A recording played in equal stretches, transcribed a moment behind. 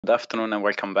Good afternoon and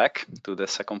welcome back to the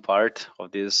second part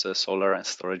of this solar and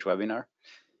storage webinar.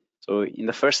 So in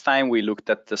the first time, we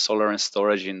looked at the solar and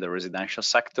storage in the residential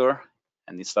sector.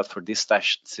 And instead for this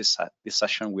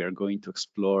session, we are going to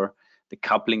explore the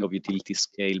coupling of utility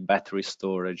scale battery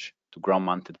storage to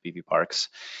ground-mounted PV parks.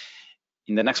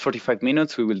 In the next 45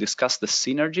 minutes, we will discuss the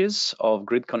synergies of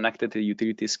grid-connected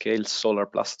utility scale solar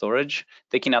plus storage,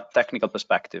 taking a technical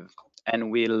perspective,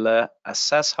 and we'll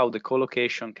assess how the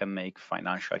co-location can make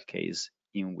financial case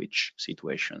in which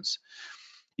situations.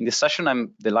 In this session,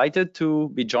 I'm delighted to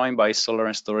be joined by solar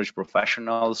and storage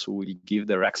professionals who will give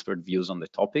their expert views on the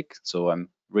topic. So I'm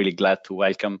really glad to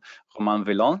welcome Romain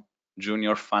Velon,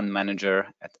 Junior Fund Manager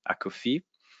at Acofi,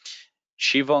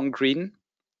 Siobhan Green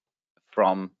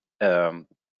from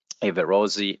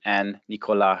Everosi, and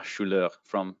Nicolas Schuller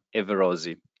from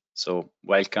Everosi. So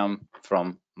welcome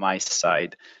from my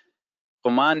side.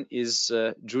 Roman is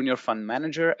Junior Fund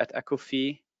Manager at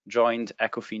Acofi, joined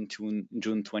Acofi in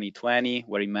June 2020,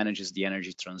 where he manages the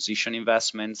energy transition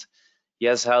investments. He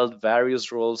has held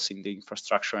various roles in the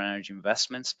infrastructure and energy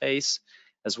investment space,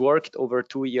 has worked over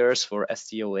 2 years for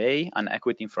STOA, an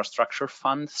equity infrastructure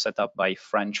fund set up by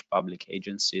French public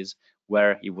agencies,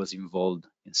 where he was involved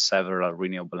in several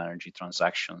renewable energy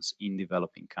transactions in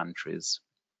developing countries.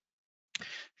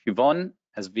 Siobhan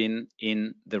has been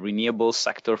in the renewable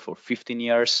sector for 15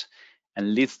 years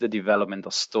and leads the development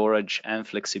of storage and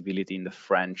flexibility in the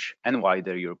French and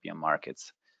wider European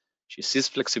markets. She sees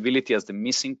flexibility as the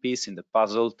missing piece in the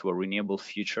puzzle to a renewable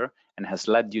future and has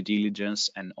led due diligence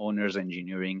and owner's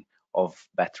engineering of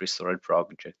battery storage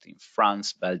projects in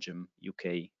France, Belgium,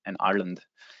 UK, and Ireland.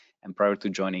 And prior to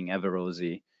joining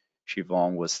Everosi,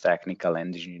 Siobhan was technical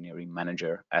and engineering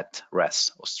manager at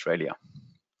RES Australia.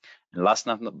 And last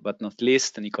but not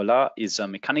least, Nicolas is a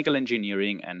mechanical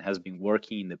engineering and has been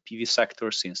working in the PV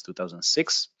sector since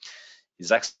 2006.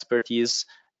 His expertise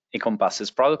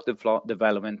encompasses product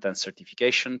development and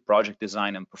certification, project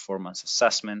design and performance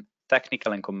assessment,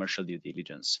 technical and commercial due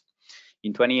diligence.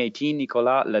 In 2018,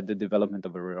 Nicolas led the development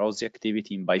of Everosi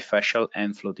activity in bifacial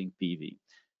and floating PV.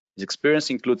 His experience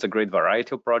includes a great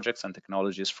variety of projects and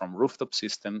technologies from rooftop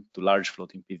system to large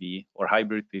floating PV or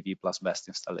hybrid PV plus BESS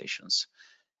installations.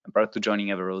 And prior to joining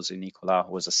Everosi, Nicolas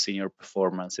was a senior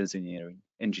performance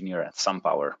engineer at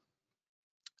SunPower.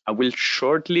 I will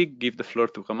shortly give the floor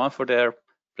to Romain for their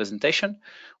presentation,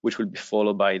 which will be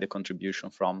followed by the contribution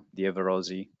from the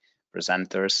Everosi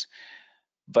presenters.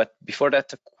 But before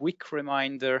that, a quick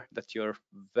reminder that you're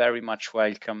very much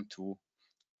welcome to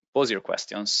pose your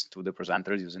questions to the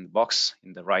presenters using the box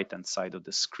in the right-hand side of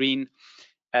the screen,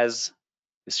 as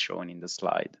is shown in the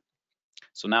slide.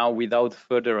 So now, without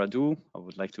further ado, I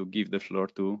would like to give the floor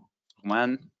to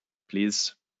Romain.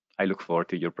 Please, I look forward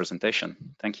to your presentation.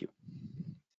 Thank you.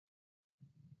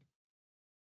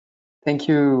 Thank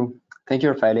you,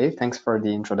 Rafaele. Thanks for the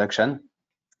introduction.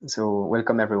 So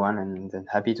welcome everyone, and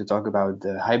happy to talk about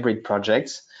the hybrid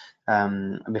projects.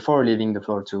 Before leaving the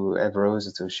floor to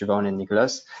Everosi, to Siobhan and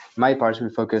Nicolas, my part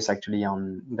will focus actually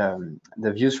on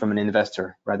the views from an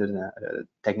investor rather than a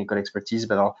technical expertise,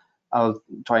 but I'll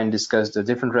try and discuss the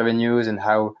different revenues and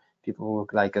how people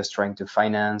like us trying to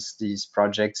finance these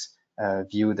projects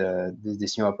view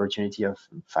this new opportunity of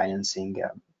financing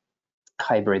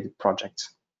hybrid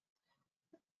projects.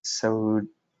 So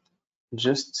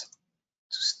just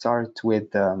to start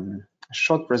with a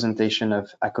short presentation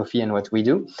of Acofi and what we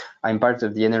do. I'm part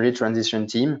of the energy transition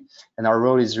team, and our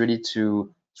role is really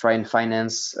to try and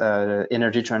finance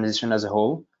energy transition as a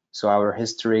whole. So our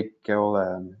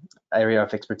historical area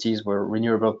of expertise were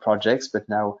renewable projects, but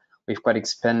now we've quite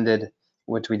expanded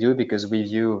what we do because we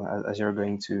view, as you're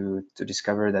going to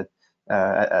discover, that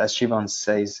as Siobhan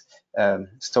says,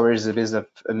 storage is a bit of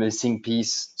a missing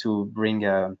piece to bring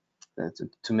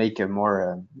to make a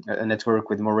more a network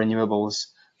with more renewables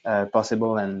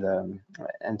possible and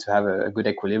to have a good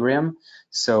equilibrium.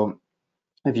 So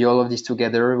we view all of these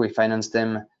together. We finance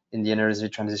them in the energy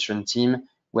transition team,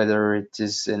 whether it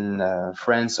is in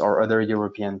France or other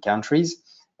European countries.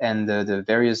 And the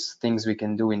various things we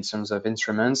can do in terms of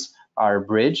instruments are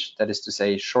bridge, that is to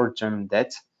say short-term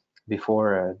debt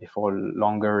before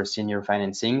longer senior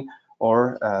financing,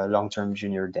 or long-term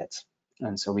junior debt.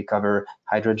 And so we cover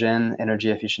hydrogen, energy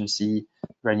efficiency,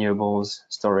 renewables,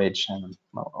 storage, and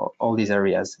all these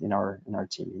areas in our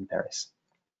team in Paris.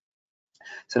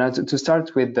 So now to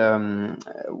start with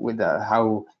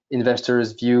how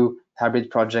investors view hybrid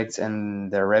projects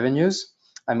and their revenues,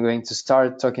 I'm going to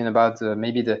start talking about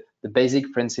maybe the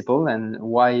basic principle and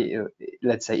why,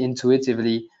 let's say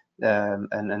intuitively,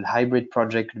 an hybrid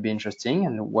project could be interesting,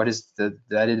 and what is the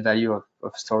added value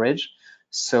of storage.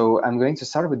 So I'm going to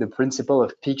start with the principle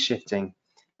of peak shifting.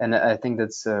 And I think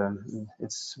that's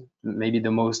it's maybe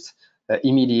the most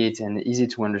immediate and easy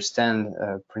to understand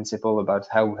principle about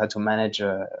how to manage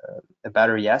a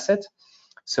battery asset.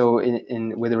 So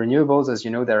with renewables, as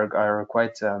you know, there are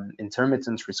quite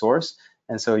intermittent resource.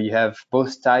 And so you have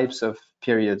both types of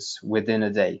periods within a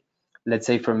day. Let's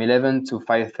say from 11 to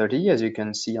 5:30, as you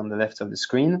can see on the left of the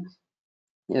screen.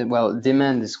 Well,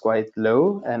 demand is quite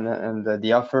low, and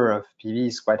the offer of PV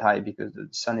is quite high because the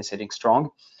sun is hitting strong.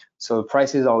 So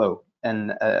prices are low.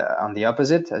 And on the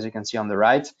opposite, as you can see on the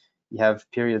right, you have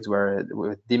periods where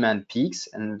demand peaks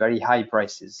and very high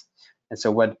prices. And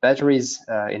so what batteries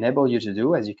enable you to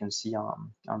do, as you can see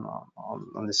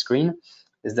on the screen,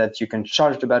 is that you can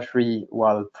charge the battery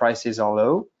while prices are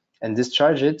low and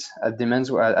discharge it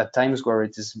at times where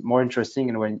it is more interesting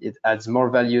and when it adds more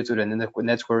value to the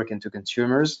network and to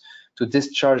consumers to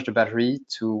discharge the battery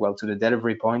to the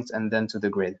delivery point and then to the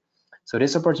grid. So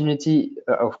this opportunity,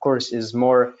 of course, is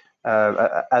more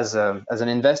as an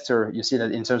investor, you see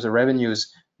that in terms of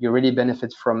revenues, you really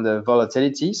benefit from the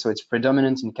volatility. So it's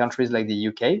predominant in countries like the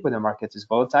UK, where the market is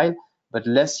volatile, but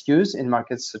less used in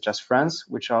markets such as France,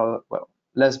 which are, well,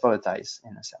 less volatile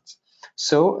in a sense.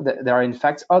 So there are in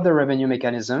fact other revenue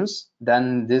mechanisms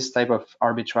than this type of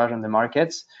arbitrage on the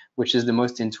markets, which is the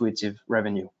most intuitive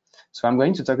revenue. So I'm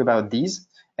going to talk about these.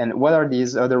 And what are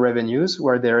these other revenues?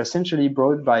 Where they're essentially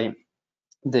brought by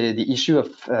the issue of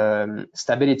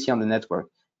stability on the network.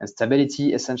 And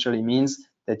stability essentially means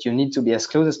that you need to be as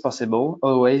close as possible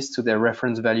always to the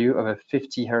reference value of a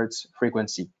 50 hertz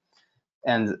frequency.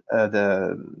 And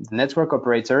the network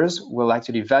operators will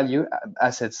actually value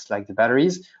assets like the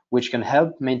batteries, which can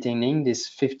help maintaining this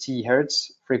 50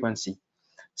 hertz frequency.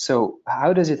 So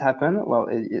how does it happen? Well,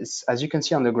 as you can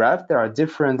see on the graph, there are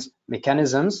different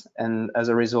mechanisms, and as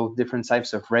a result, different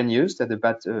types of revenues that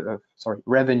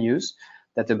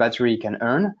the battery can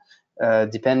earn,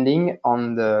 depending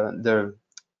on the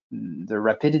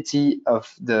rapidity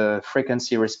of the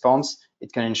frequency response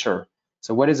it can ensure.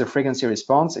 So what is a frequency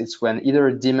response? It's when either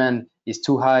demand is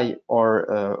too high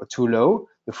or too low,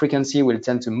 the frequency will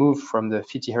tend to move from the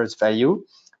 50 hertz value.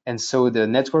 And so the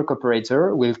network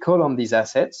operator will call on these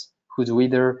assets who do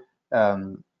either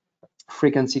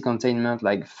frequency containment,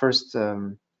 like first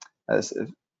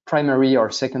primary or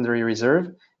secondary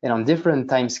reserve. And on different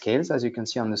time scales, as you can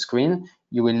see on the screen,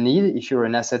 you will need, if you're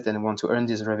an asset and want to earn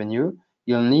this revenue,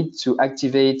 you'll need to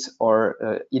activate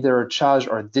or either charge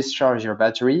or discharge your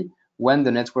battery when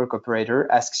the network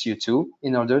operator asks you to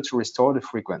in order to restore the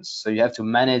frequency. So you have to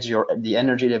manage the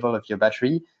energy level of your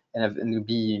battery and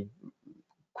be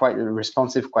quite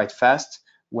responsive, quite fast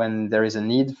when there is a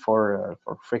need for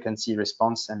frequency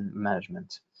response and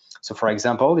management. So for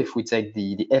example, if we take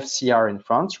the FCR in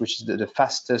France, which is the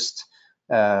fastest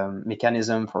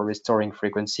mechanism for restoring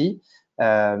frequency,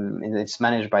 and it's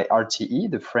managed by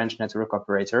RTE, the French network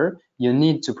operator. You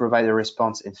need to provide a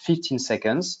response in 15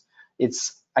 seconds.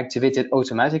 It's activated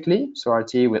automatically. So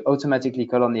RTE will automatically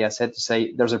call on the asset to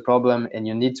say there's a problem and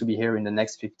you need to be here in the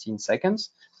next 15 seconds.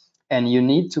 And you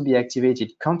need to be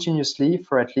activated continuously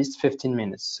for at least 15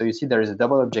 minutes. So you see there is a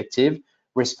double objective,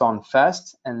 respond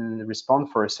fast and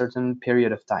respond for a certain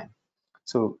period of time.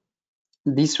 So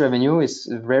this revenue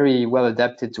is very well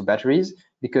adapted to batteries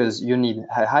because you need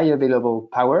high available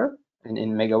power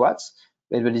in megawatts,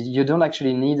 but you don't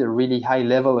actually need a really high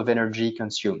level of energy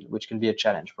consumed, which can be a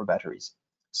challenge for batteries.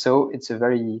 So it's a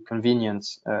very convenient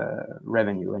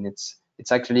revenue, and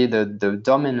it's actually the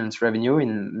dominant revenue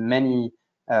in many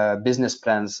business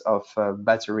plans of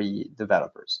battery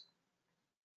developers.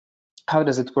 How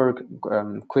does it work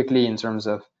quickly in terms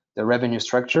of the revenue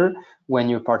structure? When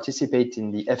you participate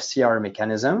in the FCR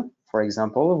mechanism, for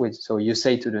example, so you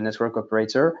say to the network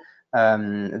operator,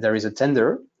 there is a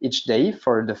tender each day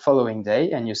for the following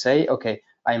day, and you say, okay,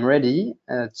 I'm ready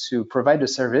to provide the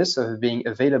service of being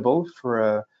available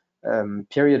for a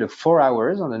period of 4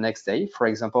 hours on the next day. For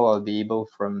example, I'll be able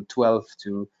from 12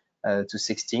 to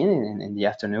 16 in the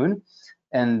afternoon.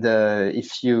 And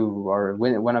if you are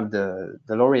one of the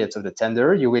laureates of the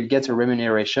tender, you will get a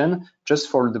remuneration just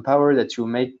for the power that you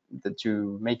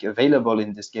make available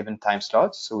in this given time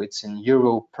slot. So it's in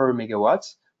euro per megawatt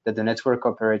that the network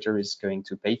operator is going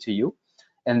to pay to you.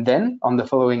 And then on the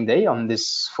following day, on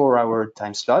this 4-hour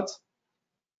time slot,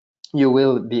 you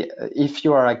will be, if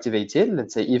you are activated,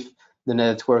 let's say if the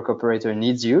network operator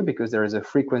needs you because there is a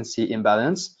frequency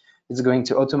imbalance, it's going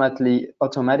to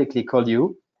automatically call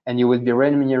you, and you will be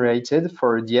remunerated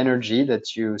for the energy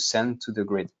that you send to the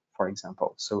grid, for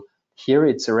example. So Here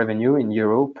it's a revenue in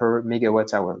euro per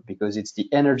megawatt hour because it's the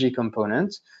energy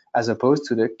component as opposed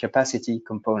to the capacity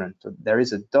component. So there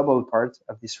is a double part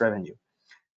of this revenue.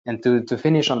 And to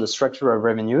finish on the structure of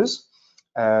revenues,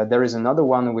 there is another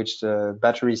one which the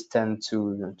batteries tend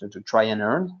to try and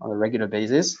earn on a regular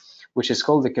basis, which is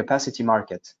called the capacity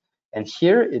market. And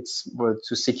here it's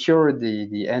to secure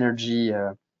the energy,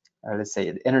 let's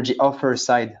say, the energy offer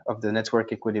side of the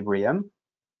network equilibrium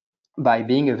by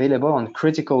being available on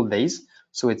critical days.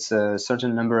 So it's a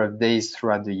certain number of days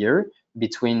throughout the year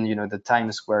between the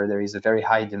times where there is a very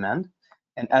high demand.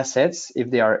 And assets, if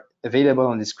they are available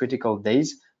on these critical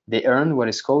days, they earn what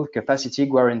is called capacity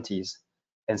guarantees.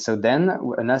 And so then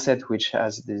an asset which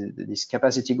has these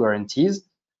capacity guarantees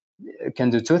can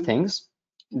do two things.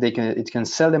 It can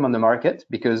sell them on the market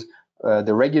because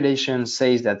the regulation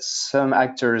says that some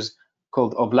actors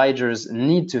called obligers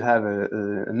need to have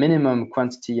a minimum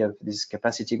quantity of this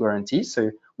capacity guarantee.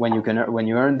 So when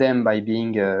you earn them by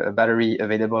being a battery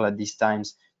available at these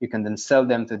times, you can then sell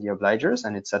them to the obligers,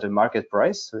 and it's at a market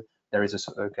price. So there is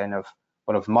a kind of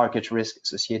lot of market risk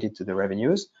associated to the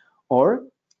revenues. Or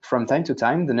from time to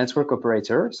time, the network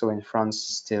operator, so in France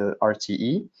still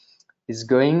RTE, is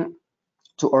going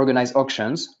to organize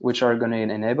auctions, which are going to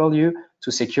enable you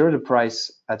to secure the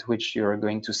price at which you're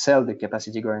going to sell the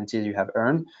capacity guarantees you have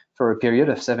earned for a period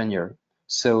of 7 years.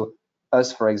 So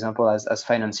us, for example, as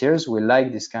financiers, we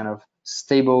like this kind of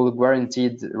stable,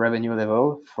 guaranteed revenue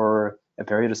level for a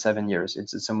period of 7 years.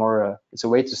 It's a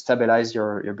way to stabilize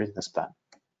your business plan.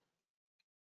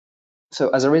 So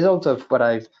as a result of what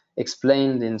I've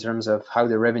explained in terms of how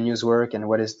the revenues work and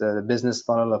what is the business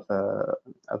model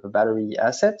of a battery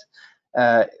asset,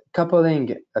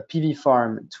 coupling a PV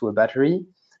farm to a battery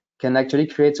can actually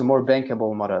create a more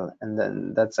bankable model. And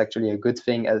then that's actually a good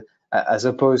thing as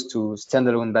opposed to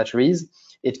standalone batteries.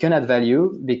 It can add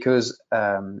value because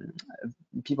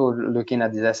people looking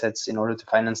at these assets in order to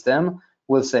finance them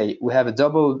will say, we have a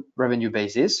double revenue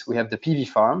basis. We have the PV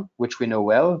farm, which we know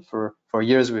well. For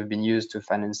years, we've been used to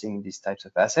financing these types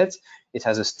of assets. It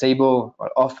has a stable, or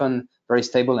often very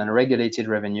stable and regulated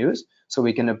revenues. So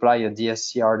we can apply a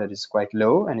DSCR that is quite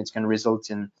low, and it can result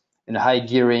in a high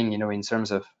gearing, in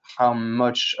terms of how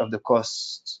much of the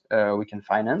costs we can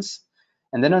finance.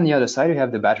 And then on the other side, we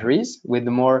have the batteries with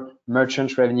the more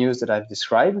merchant revenues that I've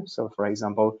described. So for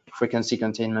example, frequency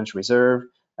containment reserve,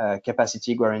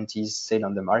 capacity guarantees sale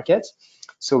on the market.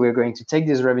 So we're going to take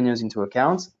these revenues into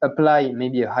account, apply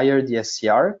maybe a higher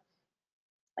DSCR,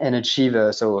 and achieve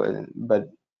but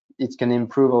it can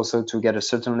improve also to get a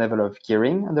certain level of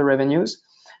gearing on the revenues.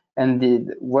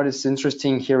 And what is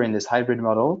interesting here in this hybrid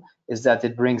model is that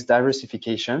it brings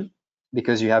diversification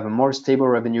because you have a more stable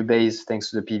revenue base thanks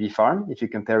to the PV farm if you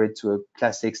compare it to a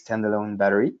classic standalone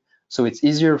battery. So it's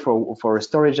easier for a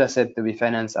storage asset to be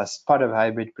financed as part of a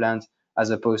hybrid plant as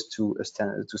opposed to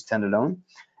standalone.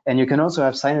 And you can also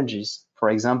have synergies. For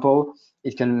example,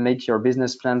 it can make your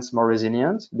business plans more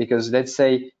resilient because let's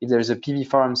say if there's a PV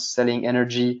farm selling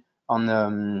energy on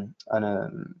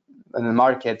a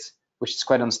market which is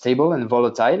quite unstable and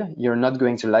volatile, you're not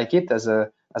going to like it as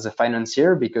a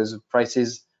financier because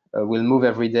prices will move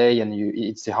every day and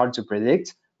it's hard to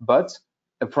predict. But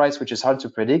a price which is hard to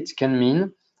predict can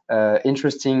mean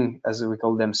interesting, as we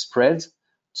call them, spreads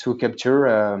to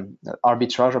capture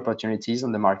arbitrage opportunities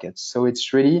on the market. So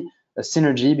it's really a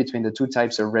synergy between the two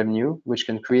types of revenue, which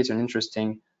can create an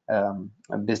interesting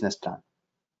business plan.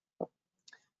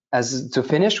 As to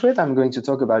finish with, I'm going to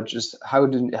talk about just how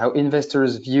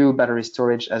investors view battery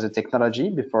storage as a technology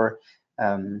before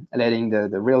letting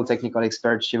the real technical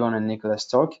experts, Siobhan and Nicolas,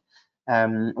 talk.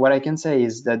 What I can say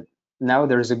is that now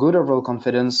there is a good overall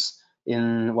confidence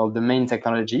in, well, the main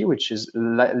technology, which is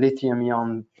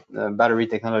lithium-ion battery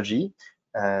technology.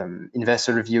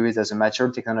 Investors view it as a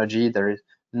mature technology. There is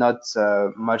not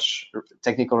much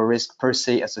technical risk per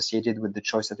se associated with the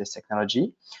choice of this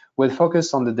technology. We'll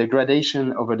focus on the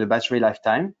degradation over the battery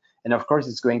lifetime. And of course,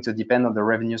 it's going to depend on the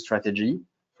revenue strategy.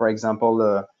 For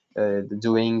example,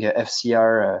 doing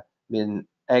FCR in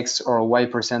X or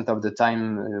Y% of the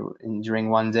time during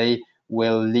one day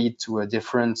will lead to a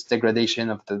different degradation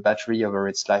of the battery over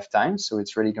its lifetime. So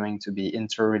it's really going to be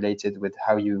interrelated with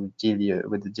how you deal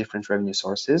with the different revenue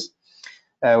sources.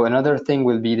 Another thing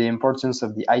will be the importance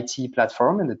of the IT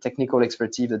platform and the technical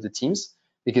expertise of the teams,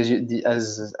 because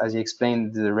as you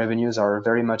explained, the revenues are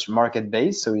very much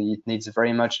market-based, so it needs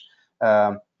very much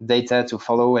data to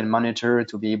follow and monitor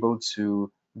to be able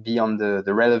to be on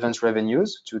the relevant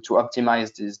revenues to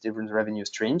optimize these different revenue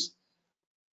streams.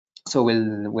 So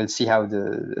we'll see how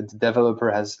the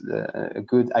developer has a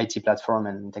good IT platform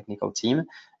and technical team.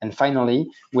 And finally,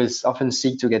 we'll often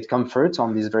seek to get comfort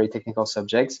on these very technical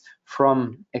subjects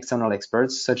from external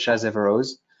experts such as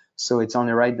Everose. So it's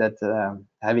only right that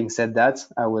having said that,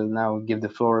 I will now give the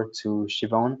floor to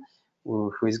Siobhan,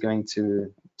 who is going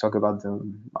to talk about the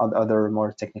other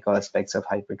more technical aspects of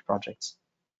hybrid projects.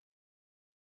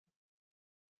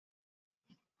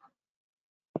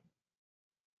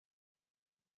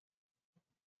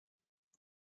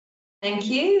 Thank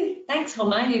you. Thanks,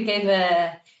 Romain. You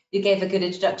gave a good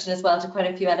introduction as well to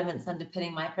quite a few elements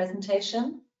underpinning my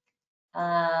presentation.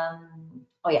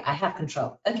 Oh yeah, I have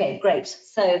control. Okay, great.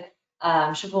 So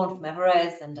Siobhan from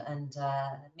Everose and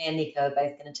me and Nico are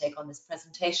both going to take on this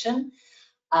presentation.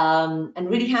 And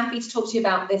really happy to talk to you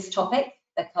about this topic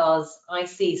because I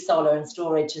see solar and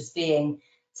storage as being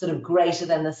sort of greater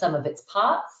than the sum of its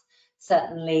parts.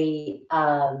 Certainly,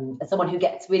 as someone who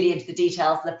gets really into the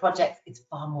details of the project, it's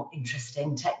far more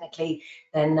interesting technically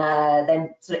than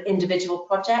sort of individual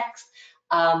projects.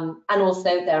 And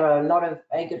also, there are a lot of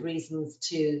very good reasons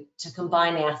to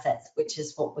combine the assets, which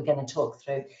is what we're going to talk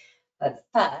through. But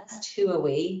first, who are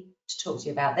we to talk to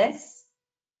you about this?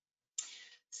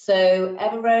 So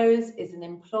Everose is an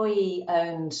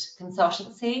employee-owned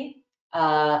consultancy.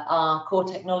 Our core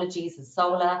technologies are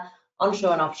solar,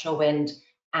 onshore and offshore wind,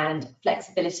 and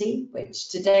flexibility, which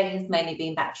today has mainly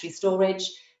been battery storage,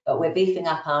 but we're beefing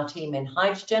up our team in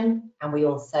hydrogen, and we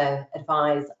also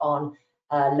advise on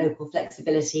local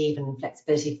flexibility, even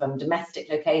flexibility from domestic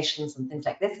locations and things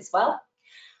like this as well.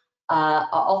 Our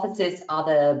offices are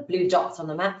the blue dots on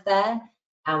the map there,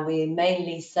 and we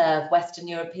mainly serve Western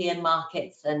European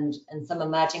markets and some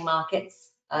emerging markets.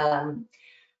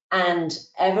 And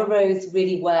Everose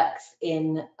really works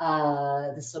in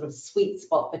the sort of sweet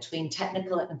spot between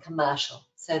technical and commercial.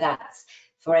 So that's,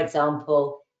 for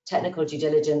example, technical due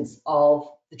diligence of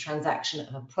the transaction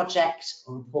of a project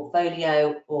or a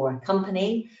portfolio or a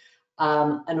company,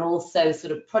 and also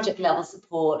sort of project level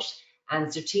support and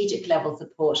strategic level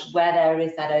support where there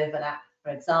is that overlap.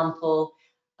 For example,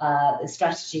 the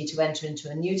strategy to enter into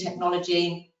a new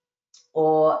technology,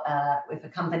 or if a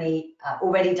company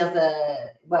already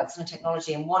works on a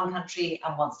technology in one country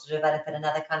and wants to develop in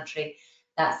another country,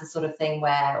 that's the sort of thing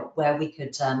where we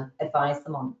could advise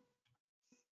them on.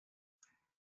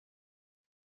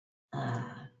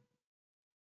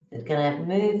 Is it going to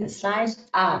move the slide?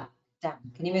 Ah, damn.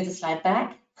 Can you move the slide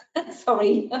back?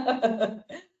 Sorry. Can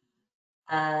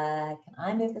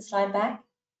I move the slide back?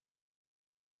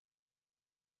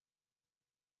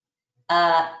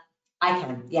 I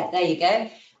can. Yeah, there you go.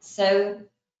 So.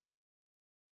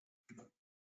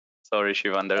 Sorry,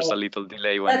 Siobhan, there's a little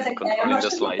delay when controlling the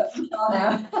slides.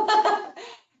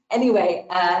 Anyway,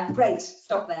 great,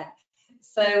 stop there.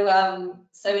 So,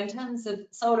 so in terms of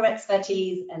solar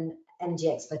expertise and energy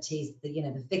expertise,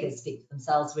 the figures speak for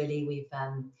themselves. Really,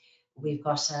 we've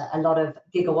got a lot of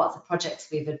gigawatts of projects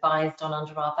we've advised on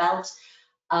under our belt.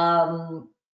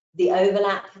 The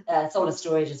overlap, solar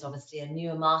storage is obviously a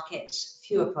newer market,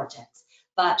 fewer projects.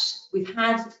 But we've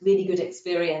had really good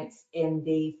experience in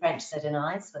the French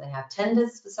CEDENIs, where they have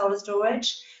tenders for solar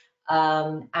storage,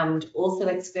 and also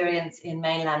experience in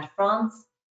mainland France,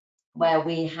 where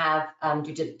we have done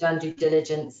due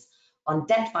diligence on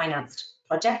debt-financed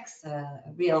projects, a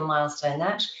real milestone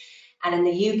that. And in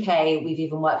the UK, we've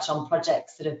even worked on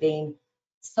projects that have been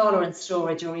solar and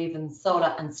storage, or even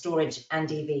solar and storage and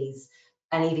EVs,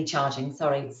 and EV charging,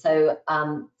 sorry. So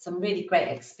some really great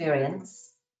experience.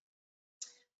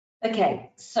 Okay,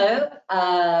 so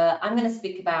I'm going to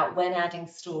speak about when adding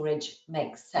storage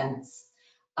makes sense.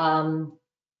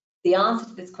 The answer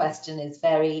to this question is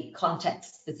very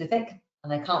context specific,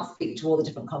 and I can't speak to all the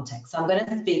different contexts. So I'm going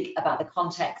to speak about the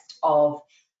context of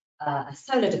a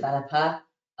solar developer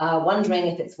wondering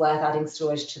if it's worth adding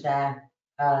storage to their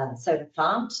solar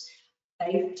plant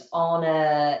based on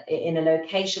in a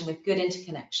location with good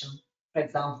interconnection. For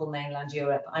example, mainland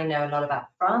Europe. I know a lot about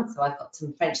France, so I've got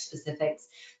some French specifics,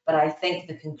 but I think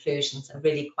the conclusions are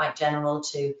really quite general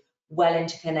to well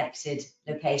interconnected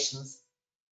locations.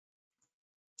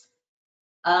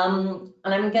 And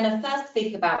I'm going to first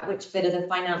speak about which bit of the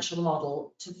financial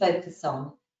model to focus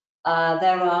on.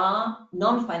 There are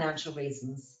non-financial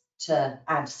reasons to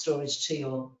add storage to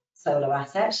your solar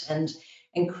asset, and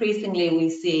increasingly we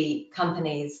see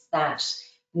companies that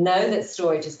know that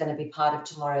storage is going to be part of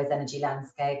tomorrow's energy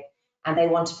landscape, and they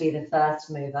want to be the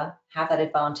first mover, have that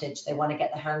advantage, they want to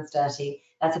get their hands dirty.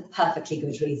 That's a perfectly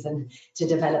good reason to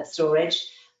develop storage.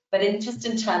 But just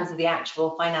in terms of the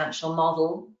actual financial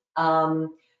model,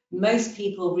 most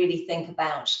people really think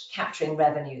about capturing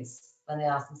revenues when they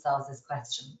ask themselves this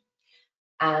question.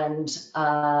 And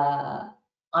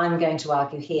I'm going to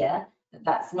argue here that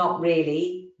that's not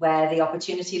really where the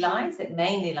opportunity lies. It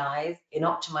mainly lies in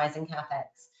optimizing CapEx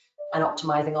and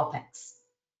optimizing OpEx.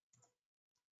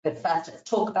 But first, let's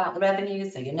talk about the revenue,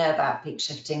 so you know about peak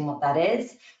shifting, what that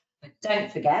is. But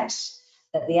don't forget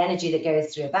that the energy that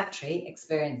goes through a battery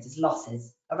experiences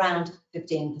losses, around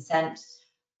 15%.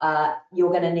 You're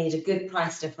going to need a good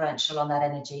price differential on that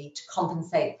energy to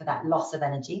compensate for that loss of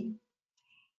energy.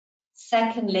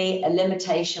 Secondly, a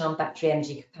limitation on battery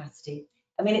energy capacity.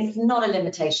 I mean, it's not a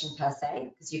limitation per se,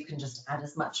 because you can just add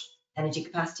as much energy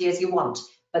capacity as you want,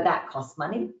 but that costs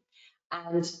money.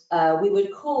 And we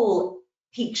would call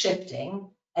peak shifting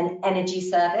an energy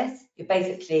service. You're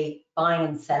basically buying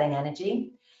and selling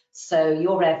energy. So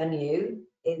your revenue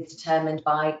is determined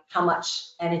by how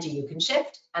much energy you can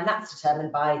shift, and that's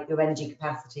determined by your energy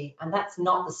capacity. And that's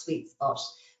not the sweet spot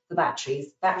for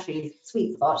batteries. Batteries'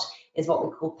 sweet spot is what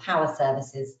we call power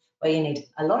services, where you need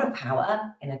a lot of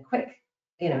power in a quick,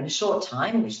 in a short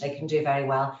time, which they can do very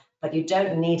well, but you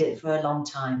don't need it for a long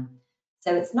time.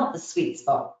 So it's not the sweet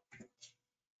spot.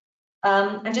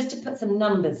 And just to put some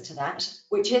numbers to that,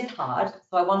 which is hard,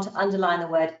 so I want to underline the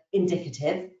word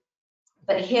indicative,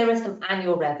 but here are some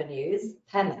annual revenues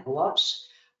per megawatt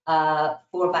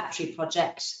for a battery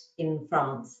project in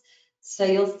France. So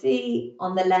you'll see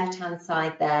on the left-hand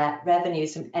side there,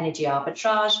 revenues from energy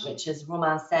arbitrage, which, as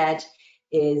Romain said,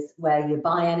 is where you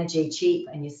buy energy cheap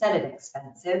and you sell it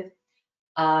expensive.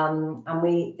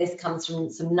 And this comes from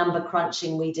some number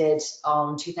crunching we did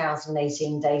on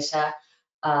 2018 data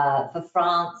for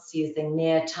France, using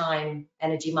near-time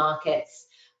energy markets,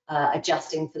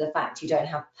 adjusting for the fact you don't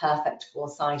have perfect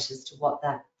foresight as to what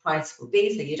that price will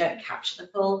be, so you don't capture the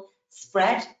full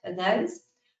spread in those.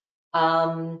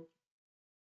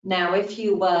 Now, if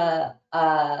you were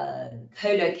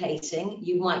co-locating,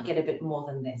 you might get a bit more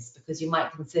than this, because you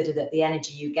might consider that the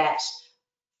energy you get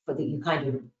that you kind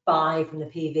of buy from the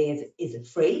PV is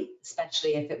free,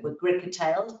 especially if it were grid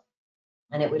curtailed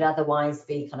and it would otherwise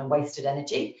be kind of wasted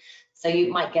energy. So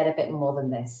you might get a bit more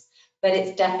than this, but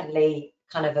it's definitely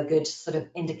kind of a good sort of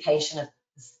indication of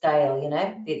the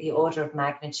scale, the order of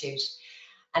magnitude.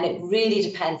 And it really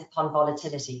depends upon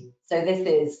volatility. So this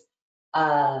is,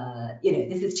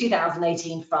 this is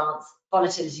 2018 France.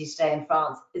 Volatility today in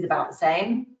France is about the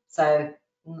same. So,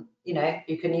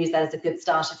 you can use that as a good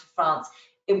starter for France.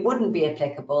 It wouldn't be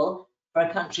applicable for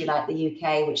a country like the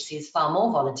UK, which sees far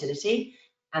more volatility.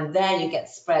 And there you get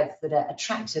spreads that are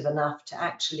attractive enough to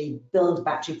actually build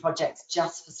battery projects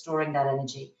just for storing that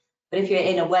energy. But if you're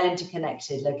in a well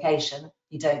interconnected location,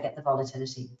 you don't get the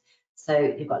volatility. So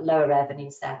you've got lower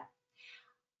revenues there.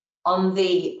 On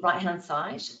the right-hand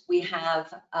side, we have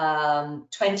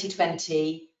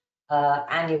 2020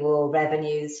 annual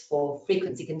revenues for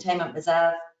frequency containment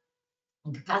reserve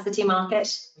and capacity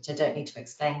market, which I don't need to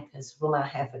explain because Romain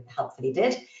helpfully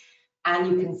did. And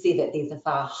you can see that these are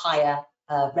far higher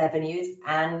revenues,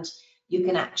 and you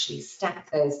can actually stack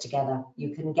those together.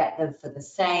 You can get them for the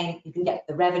same, you can get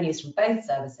the revenues from both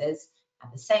services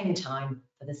at the same time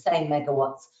for the same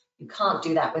megawatts. You can't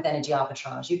do that with energy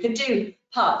arbitrage. You could do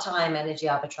part-time energy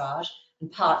arbitrage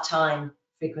and part-time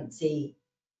frequency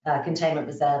containment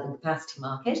reserve and capacity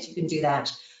market. You can do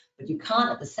that, but you can't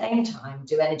at the same time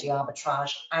do energy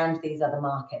arbitrage and these other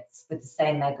markets with the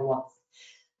same megawatts.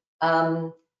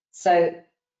 So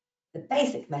the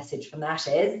basic message from that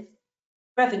is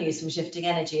revenues from shifting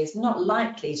energy is not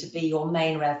likely to be your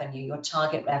main revenue, your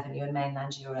target revenue in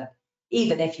mainland Europe,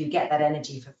 even if you get that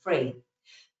energy for free.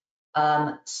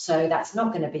 So that's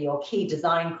not going to be your key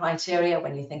design criteria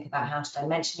when you think about how to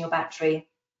dimension your battery.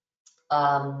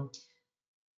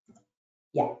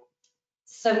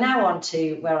 So now on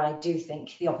to where I do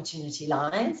think the opportunity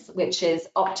lies, which is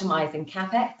optimizing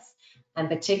CapEx, and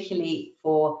particularly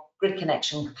for grid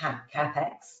connection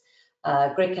CapEx.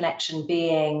 Grid connection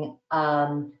being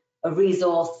a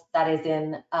resource that is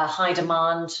in high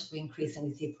demand. We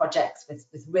increasingly see projects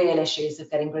with real issues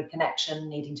of getting grid connection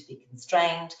needing to be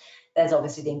constrained. There's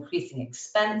obviously the increasing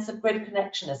expense of grid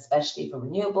connection, especially for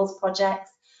renewables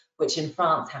projects, which in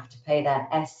France have to pay their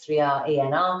S3R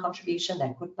ENR contribution,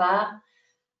 their quote-part.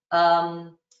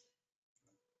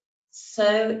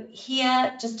 So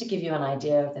here, just to give you an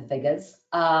idea of the figures,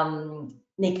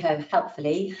 Nico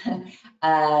helpfully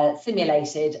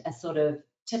simulated a sort of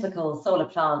typical solar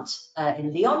plant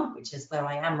in Lyon, which is where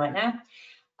I am right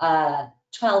now,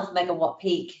 12 megawatt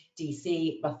peak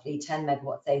DC, roughly 10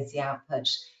 megawatts AC output.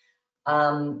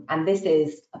 And this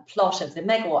is a plot of the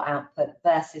megawatt output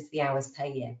versus the hours per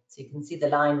year. So you can see the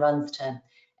line runs to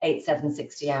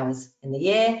 8,760 hours in the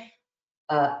year.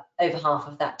 Over half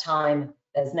of that time,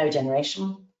 there's no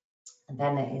generation. and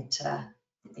then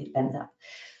it bends up.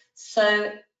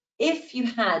 So if you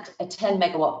had a 10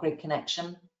 megawatt grid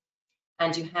connection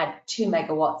and you had 2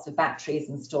 megawatts of batteries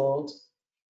installed,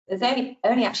 there's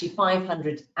only actually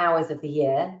 500 hours of the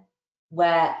year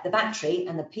where the battery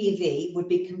and the PV would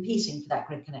be competing for that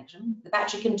grid connection. The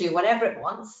battery can do whatever it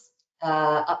wants,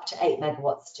 up to 8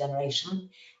 megawatts generation,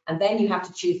 and then you have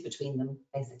to choose between them,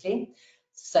 basically.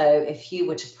 So if you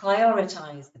were to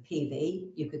prioritize the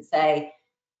PV, you could say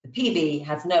the PV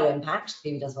has no impact,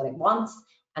 the PV does what it wants,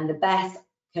 and the BESS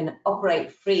can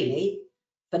operate freely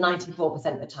for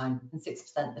 94% of the time, and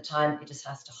 6% of the time it just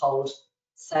has to hold.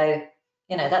 So,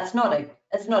 you know, that's not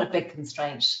a big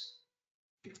constraint.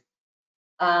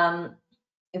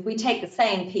 If we take the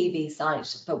same PV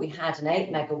site, but we had an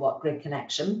 8 megawatt grid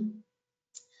connection,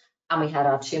 and we had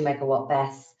our 2 megawatt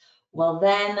BESS, well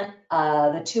then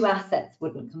the two assets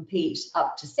wouldn't compete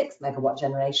up to 6 megawatt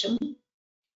generation,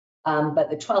 but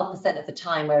the 12% of the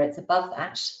time where it's above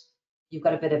that, you've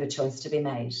got a bit of a choice to be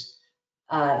made.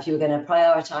 If you were going to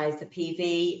prioritize the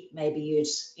PV, maybe you'd,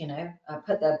 you know,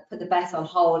 put the BESS on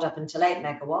hold up until 8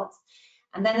 megawatts,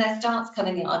 and then there starts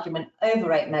coming the argument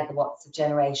over 8 megawatts of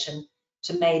generation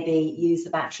to maybe use the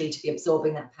battery to be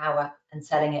absorbing that power and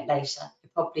selling it later.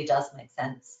 It probably does make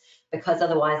sense, because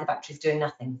otherwise the battery's doing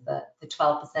nothing for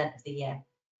 12% of the year.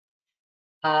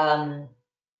 So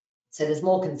there's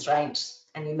more constraint,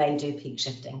 and you may do peak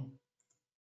shifting.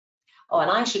 Oh,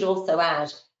 and I should also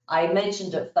add, I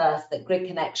mentioned at first that grid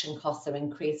connection costs are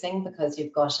increasing because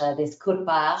you've got this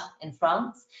quote-part in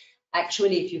France.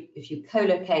 Actually, if you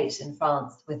co-locate in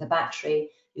France with a battery,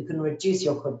 you can reduce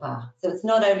your quote-part. So it's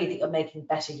not only that you're making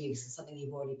better use of something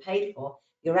you've already paid for,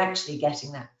 you're actually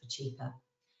getting that for cheaper.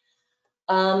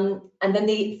 And then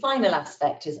the final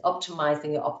aspect is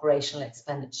optimizing your operational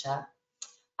expenditure.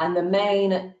 And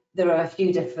there are a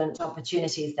few different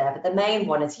opportunities there, but the main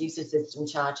one is use of system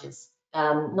charges.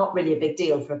 Not really a big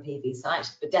deal for a PV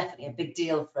site, but definitely a big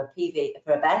deal for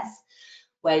a BESS,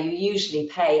 where you usually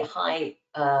pay high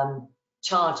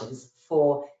charges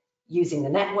for using the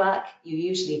network. You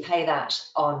usually pay that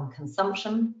on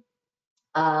consumption,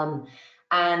 and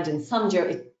in some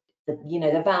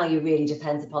the value really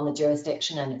depends upon the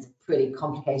jurisdiction, and it's pretty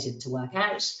complicated to work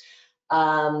out.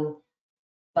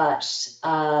 But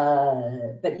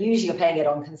usually you're paying it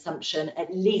on consumption,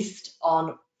 at least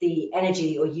on the energy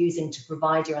that you're using to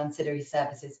provide your ancillary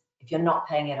services. If you're not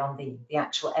paying it on the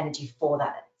actual energy for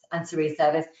that ancillary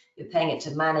service, you're paying it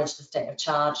to manage the state of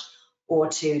charge, or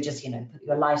to just, you know, put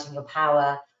your lighting, your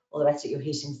power, or the rest of your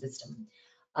heating system,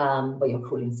 or your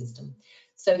cooling system.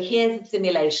 So here's a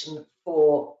simulation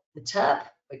for the TERP,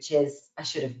 which is, I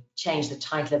should have changed the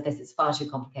title of this, it's far too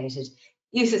complicated.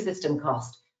 Use of system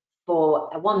cost for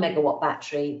a 1 megawatt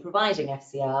battery providing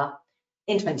FCR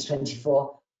in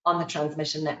 2024 on the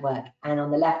transmission network. And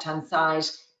on the left-hand side,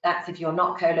 that's if you're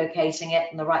not co-locating it.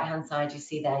 On the right-hand side, you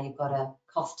see there, you've got a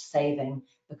cost saving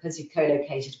because you've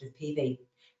co-located with PV.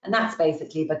 And that's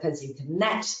basically because you can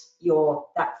net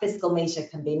that fiscal meter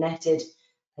can be netted,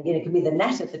 again, it can be the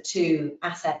net of the two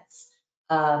assets,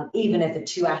 even if the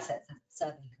two assets are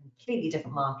serving completely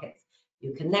different markets,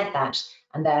 you can net that,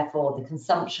 and therefore the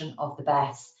consumption of the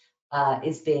BESS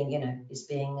is being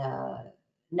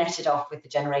netted off with the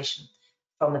generation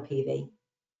from the PV.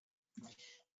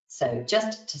 So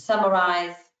just to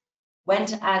summarize, when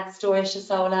to add storage to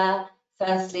solar.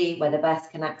 Firstly, where the BESS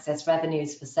can access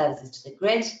revenues for services to the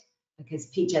grid, because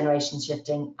peak generation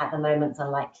shifting at the moment is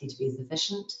unlikely to be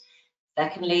sufficient.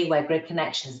 Secondly, where grid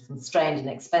connection is constrained and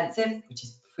expensive, which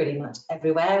is pretty much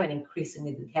everywhere and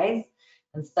increasingly the case.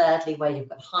 And thirdly, where you've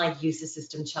got high user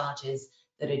system charges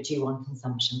that are due on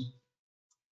consumption.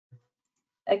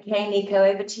 Okay, Nico,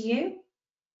 over to you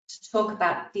to talk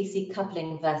about DC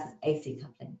coupling versus AC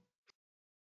coupling.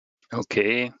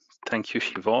 Okay, thank you,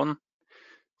 Siobhan.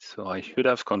 So I should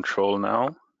have control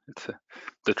now. It's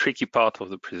the tricky part of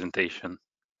the presentation.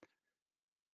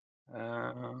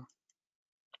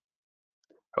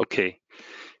 Okay,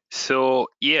 so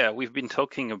yeah, we've been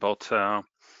talking about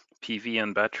PV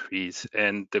and batteries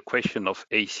and the question of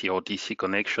AC or DC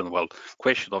connection. Well,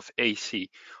 question of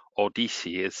AC or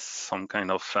DC is some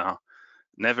kind of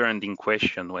never-ending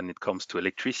question when it comes to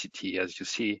electricity. As you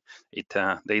see, it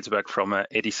dates back from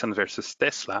Edison versus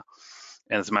Tesla.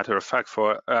 And as a matter of fact,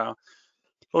 for a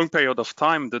long period of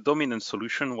time, the dominant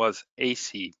solution was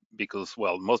AC because,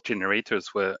 well, most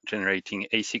generators were generating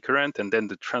AC current, and then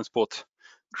the transport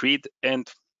grid and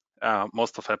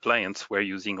most of appliances were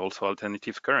using also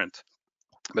alternative current.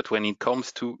 But when it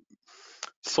comes to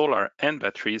solar and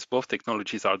batteries, both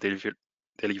technologies are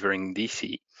delivering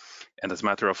DC. And as a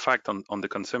matter of fact, on the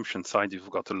consumption side, you've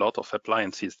got a lot of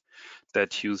appliances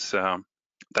that use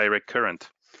direct current.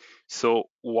 So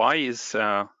why is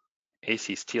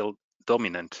AC still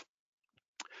dominant?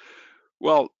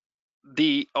 Well,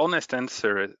 the honest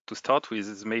answer to start with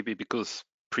is maybe because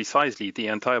precisely the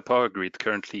entire power grid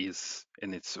currently is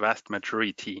in its vast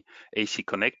majority AC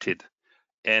connected.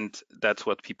 And that's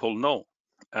what people know.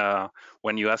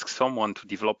 When you ask someone to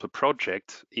develop a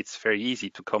project, it's very easy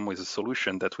to come with a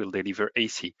solution that will deliver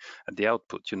AC at the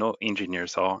output. You know,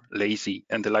 engineers are lazy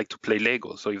and they like to play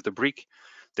Lego. So if the brick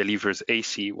delivers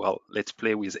AC, well, let's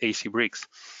play with AC bricks.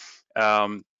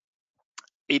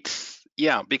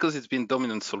 Because it's been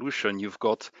dominant solution, you've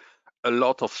got a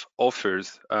lot of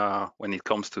offers when it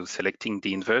comes to selecting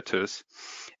the inverters.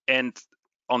 And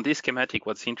on this schematic,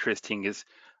 what's interesting is,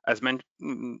 as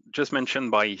just mentioned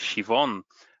by Siobhan,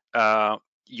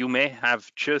 you may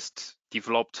have just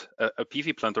developed a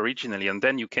PV plant originally, and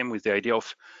then you came with the idea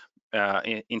of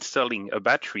installing a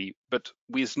battery, but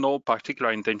with no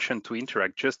particular intention to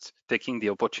interact, just taking the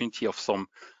opportunity of some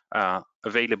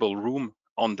available room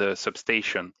on the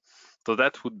substation. So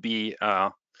that would be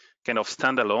kind of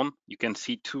standalone. You can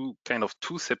see two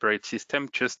separate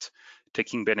systems, just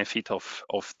taking benefit of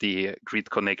the grid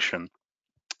connection.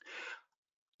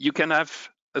 You can have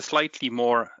a slightly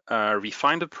more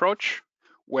refined approach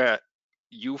where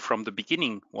you from the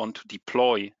beginning want to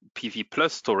deploy PV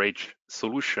plus storage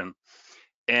solution.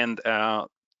 And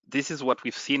this is what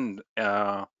we've seen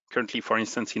currently, for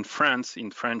instance, in France,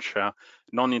 in French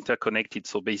non-interconnected,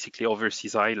 so basically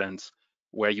overseas islands,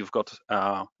 where you've got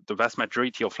the vast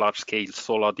majority of large-scale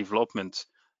solar development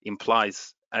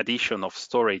implies addition of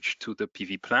storage to the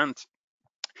PV plant.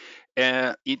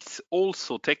 It's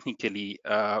also technically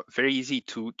very easy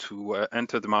to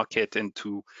enter the market and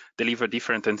to deliver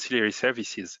different ancillary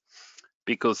services,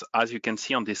 because as you can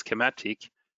see on this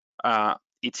schematic,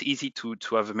 it's easy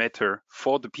to have a meter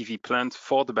for the PV plant,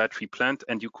 for the battery plant,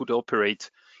 and you could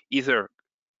operate either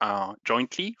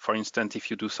jointly. For instance, if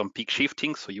you do some peak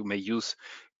shifting, so you may use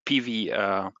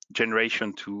PV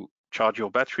generation to charge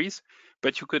your batteries,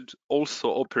 but you could also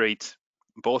operate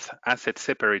both assets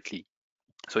separately.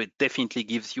 So it definitely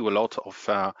gives you a lot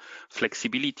of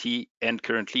flexibility, and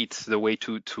currently it's the way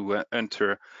to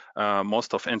enter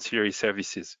most of ancillary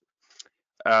services.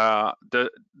 The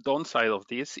downside of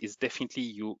this is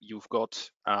definitely you've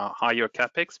got higher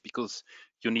capex because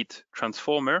you need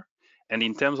transformer, and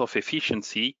in terms of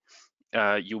efficiency,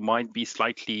 you might be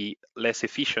slightly less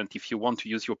efficient if you want to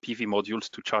use your PV modules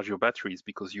to charge your batteries,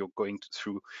 because you're going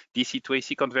through DC to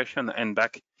AC conversion and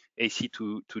back AC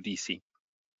to DC.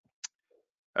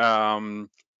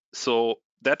 So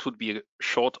that would be a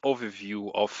short overview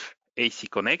of AC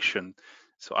connection.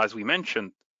 So as we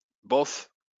mentioned, both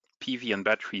PV and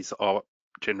batteries are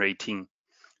generating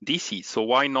DC. So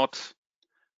why not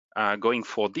going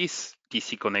for this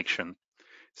DC connection?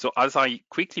 So as I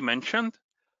quickly mentioned,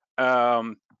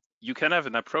 you can have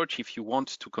an approach if you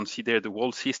want to consider the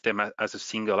whole system as a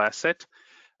single asset,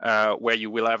 where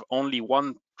you will have only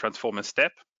one transformer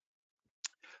step.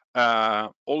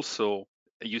 Also,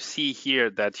 you see here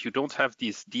that you don't have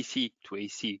this DC to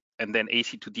AC and then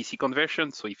AC to DC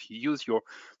conversion. So if you use your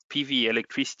PV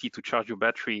electricity to charge your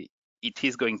battery, it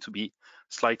is going to be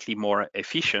slightly more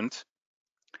efficient.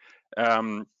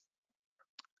 Then,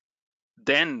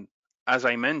 as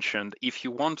I mentioned, if you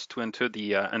want to enter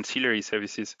the ancillary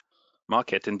services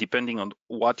market, and depending on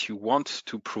what you want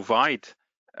to provide,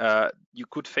 you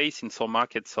could face in some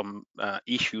markets some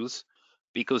issues,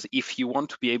 because if you want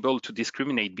to be able to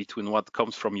discriminate between what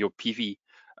comes from your PV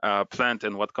plant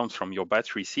and what comes from your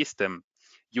battery system,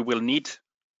 you will need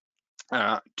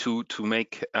to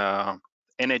make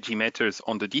energy meters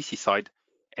on the DC side,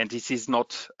 and this is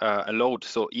not allowed.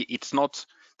 So it's not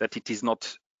that it is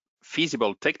not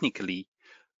feasible technically,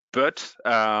 but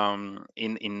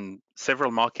in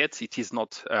several markets it is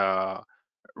not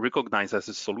recognized as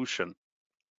a solution.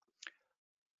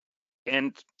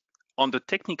 And on the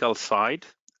technical side,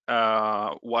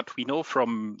 what we know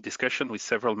from discussion with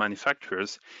several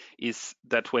manufacturers is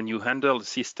that when you handle a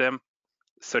system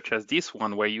such as this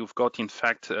one, where you've got in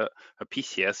fact a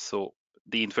PCS, so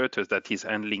the inverter that is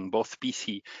handling both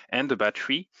PC and the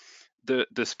battery,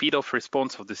 the speed of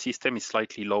response of the system is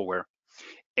slightly lower.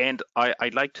 And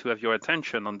I'd like to have your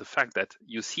attention on the fact that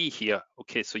you see here,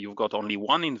 okay, so you've got only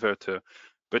one inverter,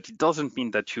 but it doesn't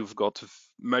mean that you've got a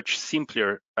much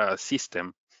simpler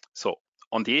system. So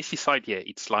on the AC side, yeah,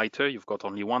 it's lighter, you've got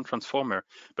only one transformer,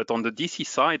 but on the DC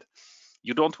side,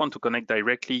 you don't want to connect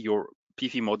directly your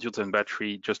PV modules and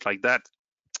battery just like that.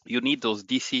 you need those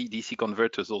DC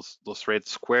converters, those red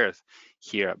squares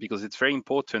here, because it's very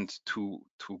important to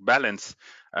balance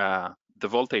the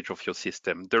voltage of your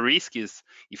system. The risk is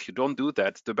if you don't do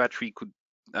that, the battery could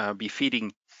be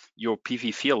feeding your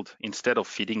PV field instead of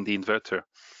feeding the inverter.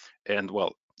 And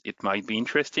well, it might be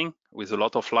interesting with a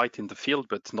lot of light in the field,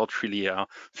 but not really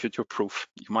future-proof.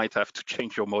 You might have to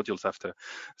change your modules after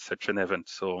such an event.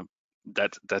 So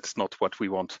that's not what we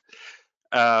want.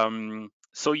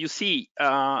 So you see,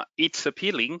 it's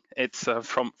appealing. It's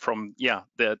from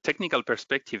the technical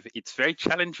perspective, it's very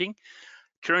challenging.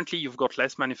 Currently, you've got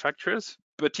less manufacturers,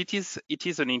 but it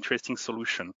is an interesting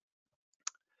solution.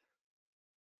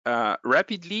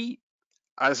 Rapidly,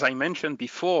 as I mentioned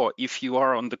before, if you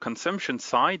are on the consumption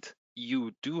side,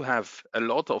 you do have a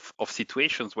lot of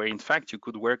situations where, in fact, you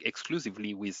could work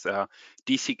exclusively with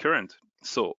DC current.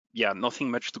 So yeah, nothing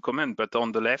much to comment. But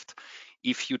on the left,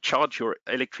 if you charge your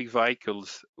electric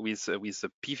vehicles with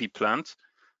a PV plant,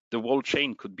 the whole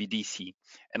chain could be DC.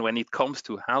 And when it comes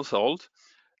to household,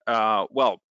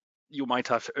 well, you might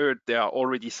have heard there are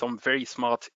already some very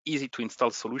smart, easy to install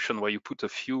solution where you put a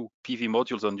few PV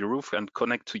modules on your roof and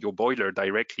connect to your boiler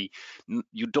directly.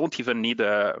 You don't even need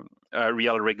a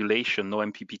real regulation, no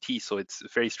MPPT, so it's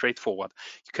very straightforward.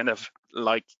 You can have,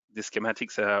 like the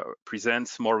schematics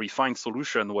presents, more refined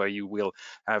solution where you will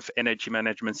have energy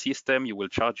management system, you will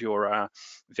charge your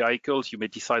vehicles, you may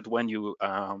decide when you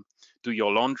do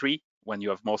your laundry, when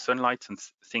you have more sunlight and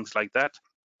things like that.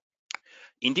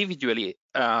 Individually,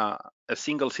 a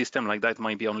single system like that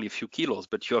might be only a few kilos,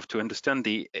 but you have to understand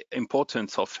the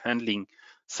importance of handling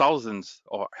thousands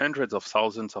or hundreds of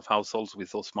thousands of households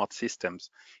with those smart systems.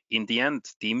 In the end,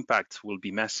 the impact will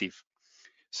be massive.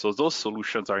 So those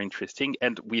solutions are interesting,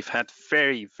 and we've had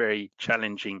very, very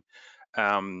challenging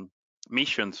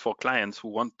missions for clients who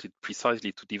wanted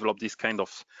precisely to develop this kind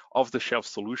of off-the-shelf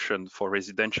solution for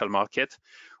residential market,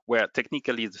 where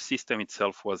technically the system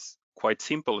itself was quite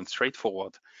simple and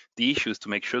straightforward. The issue is to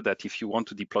make sure that if you want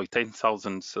to deploy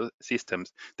 10,000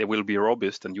 systems, they will be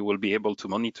robust and you will be able to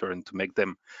monitor and to make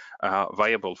them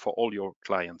viable for all your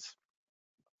clients.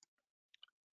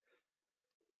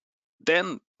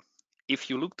 Then, if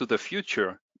you look to the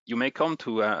future, you may come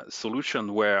to a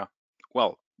solution where,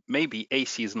 well, maybe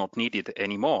AC is not needed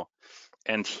anymore.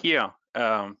 And here,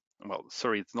 well,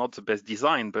 sorry, it's not the best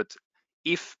design, but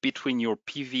if between your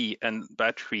PV and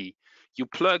battery, you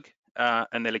plug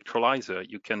an electrolyzer,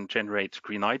 you can generate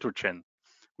green hydrogen,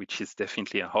 which is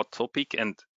definitely a hot topic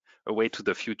and a way to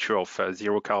the future of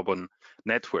zero carbon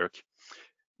network.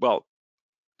 Well,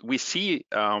 we see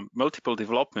multiple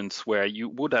developments where you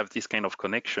would have this kind of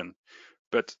connection.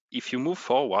 But if you move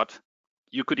forward,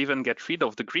 you could even get rid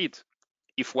of the grid.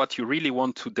 If what you really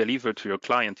want to deliver to your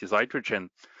client is hydrogen,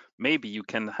 maybe you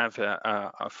can have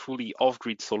a fully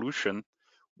off-grid solution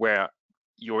where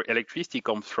your electricity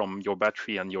comes from your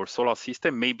battery and your solar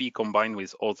system, maybe combined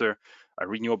with other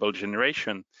renewable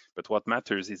generation. But what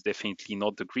matters is definitely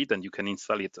not the grid, and you can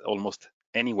install it almost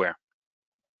anywhere.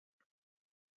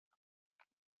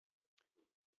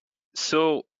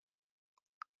 So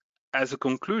as a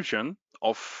conclusion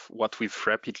of what we've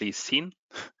rapidly seen,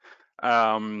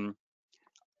 I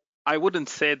wouldn't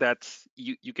say that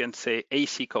you can say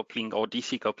AC coupling or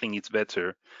DC coupling is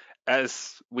better.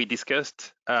 As we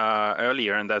discussed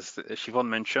earlier, and as Siobhan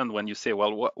mentioned, when you say,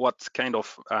 well, what kind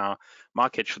of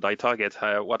market should I target?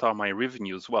 What are my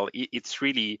revenues? Well, it's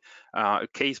really a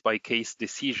case-by-case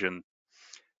decision.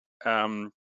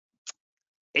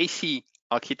 AC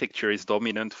architecture is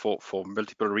dominant for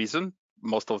multiple reasons.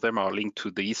 Most of them are linked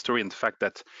to the history and the fact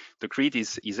that the grid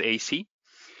is AC.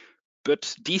 But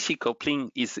DC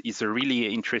coupling is a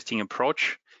really interesting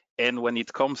approach. And when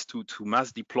it comes to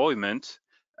mass deployment,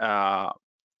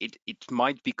 it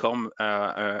might become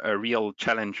a real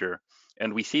challenger.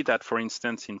 And we see that, for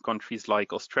instance, in countries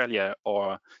like Australia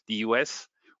or the US,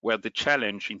 where the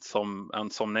challenge on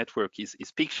some network is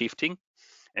peak shifting.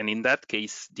 And in that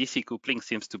case, DC coupling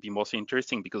seems to be most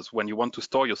interesting because when you want to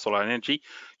store your solar energy,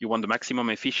 you want the maximum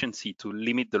efficiency to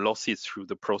limit the losses through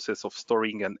the process of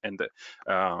storing and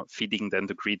feeding then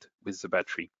the grid with the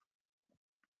battery.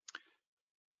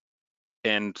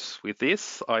 And with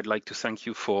this, I'd like to thank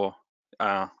you for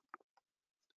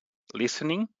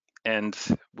listening, and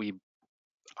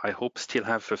I hope still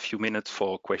have a few minutes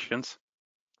for questions.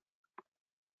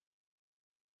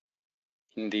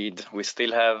 Indeed, we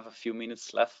still have a few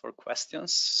minutes left for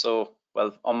questions. So,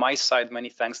 well, on my side, many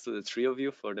thanks to the three of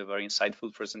you for the very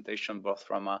insightful presentation, both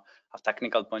from a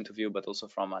technical point of view, but also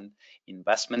from an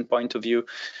investment point of view.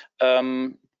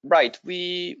 Right,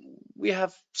 we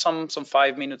have some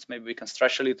 5 minutes. Maybe we can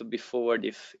stretch a little bit forward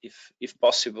if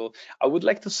possible. I would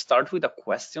like to start with a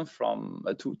question from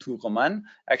to Roman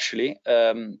actually,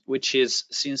 which is,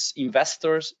 since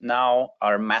investors now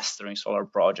are mastering solar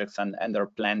projects and there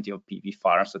are plenty of PV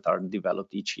farms that are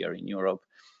developed each year in Europe,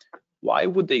 why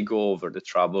would they go over the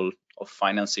trouble of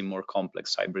financing more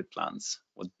complex hybrid plants?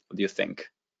 What do you think?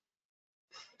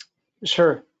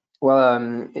 Sure.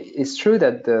 Well, it's true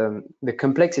that the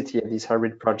complexity of these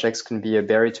hybrid projects can be a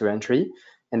barrier to entry,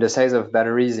 and the size of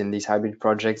batteries in these hybrid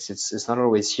projects it's not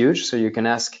always huge. So you can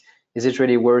ask, is it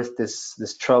really worth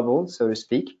this trouble, so to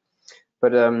speak?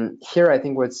 But here, I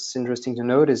think what's interesting to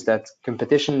note is that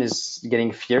competition is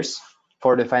getting fierce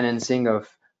for the financing of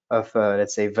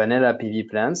let's say vanilla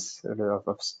PV plants,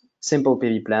 of simple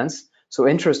PV plants. So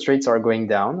interest rates are going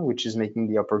down, which is making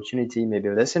the opportunity maybe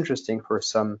less interesting for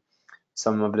some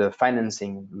of the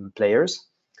financing players.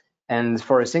 And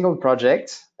for a single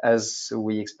project, as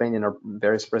we explained in our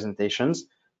various presentations,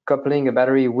 coupling a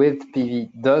battery with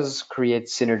PV does create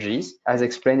synergies, as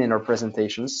explained in our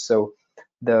presentations. So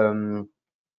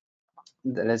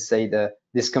let's say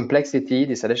this complexity,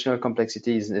 this additional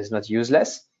complexity is not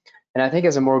useless. And I think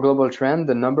as a more global trend,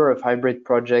 the number of hybrid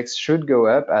projects should go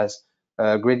up as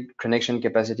grid connection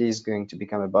capacity is going to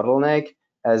become a bottleneck,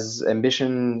 as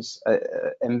ambitious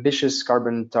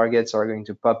carbon targets are going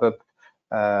to pop up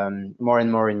more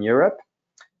and more in Europe.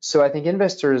 So I think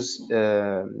investors,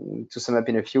 to sum up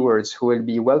in a few words, who will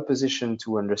be well positioned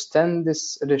to understand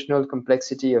this additional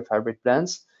complexity of hybrid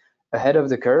plants ahead of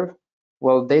the curve,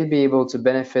 well, they'll be able to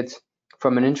benefit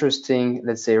from an interesting,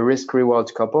 let's say,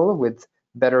 risk-reward couple with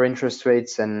better interest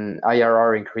rates and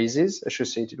IRR increases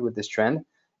associated with this trend.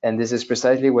 And this is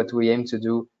precisely what we aim to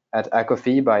do at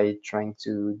Acofi by trying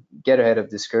to get ahead of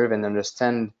this curve and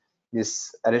understand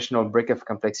this additional brick of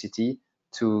complexity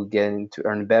to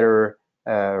earn better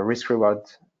risk-reward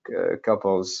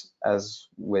couples as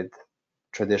with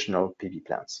traditional PV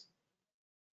plants.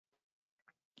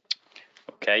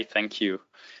 Okay, thank you.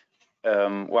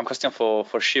 One question for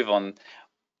Shivon.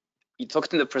 You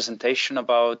talked in the presentation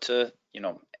about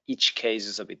each case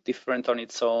is a bit different on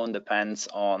its own, depends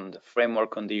on the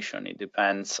framework condition, it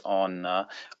depends on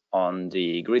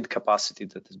the grid capacity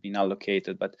that has been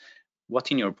allocated. But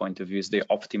what, in your point of view, is the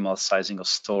optimal sizing of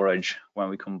storage when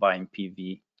we combine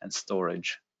PV and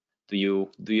storage? Do you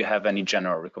have any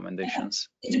general recommendations?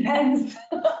 It depends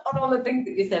on all the things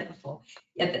that you said before.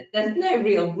 Yeah, there's no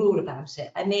real rule about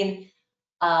it. I mean,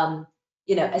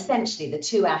 essentially the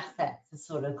two assets are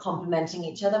sort of complementing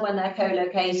each other when they're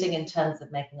co-locating in terms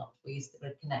of making optimal use of the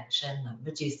grid connection,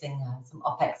 reducing some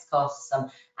OPEX costs, some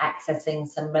accessing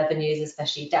some revenues,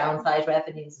 especially downside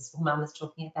revenues, as Roman was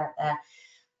talking about there.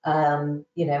 With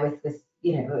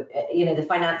the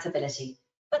financeability,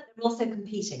 but they're also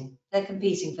competing. They're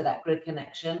competing for that grid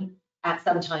connection at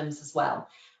some times as well.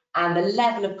 And the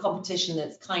level of competition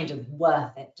that's kind of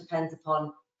worth it depends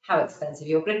upon how expensive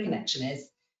your grid connection is.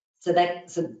 So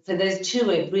those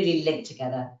two are really linked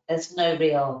together. There's no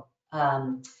real,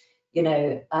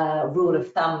 rule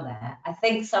of thumb there. I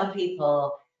think some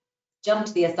people jump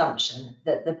to the assumption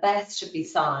that the BESS should be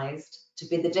sized to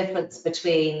be the difference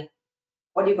between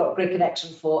what you've got grid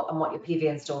connection for and what your PV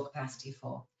install capacity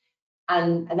for.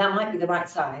 And that might be the right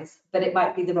size, but it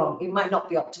might be the wrong, it might not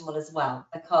be optimal as well,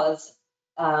 because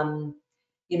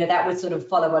that would sort of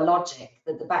follow a logic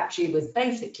that the battery was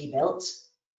basically built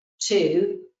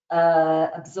to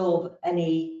absorb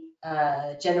any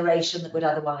generation that would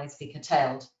otherwise be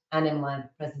curtailed. And in my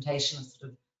presentation, I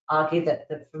sort of argue that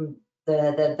from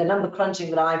the number crunching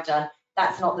that I've done,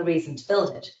 that's not the reason to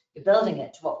build it. You're building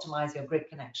it to optimize your grid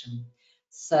connection.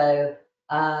 So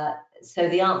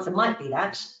the answer might be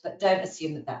that, but don't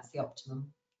assume that that's the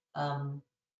optimum.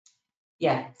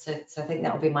 Yeah, so I think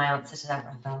that will be my answer to that,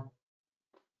 Raphael.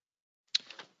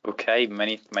 Okay,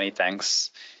 many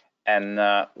thanks. And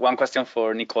one question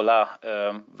for Nicolas.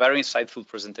 Very insightful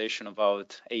presentation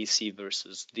about AC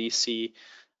versus DC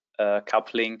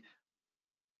coupling.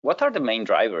 What are the main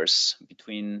drivers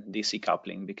between DC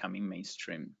coupling becoming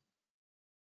mainstream?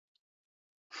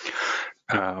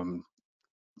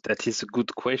 That is a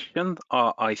good question.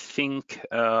 I think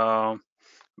a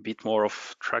bit more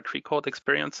of track record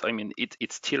experience. I mean,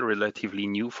 it's still relatively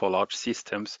new for large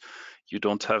systems. You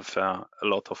don't have a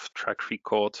lot of track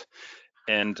record,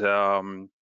 and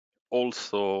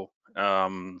also,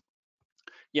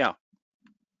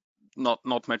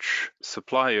 not much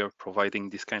supplier providing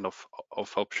this kind of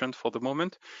option for the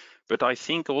moment. But I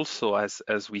think also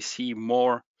as we see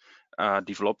more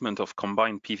development of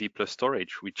combined PV plus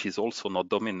storage, which is also not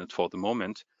dominant for the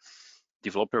moment,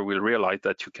 developer will realize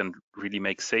that you can really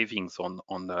make savings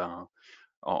on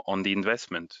the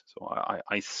investment. So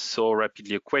I saw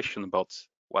rapidly a question about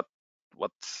what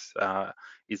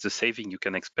is the saving you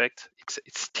can expect.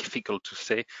 It's difficult to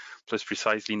say. Plus,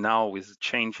 precisely now with the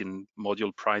change in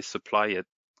module price supply,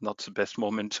 not the best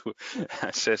moment to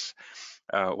assess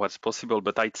what's possible.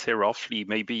 But I'd say roughly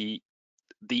maybe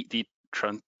the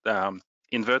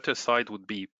inverter side would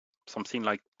be something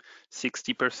like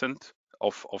 60%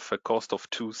 of a cost of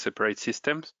 2 separate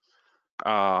systems.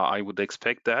 I would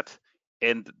expect that,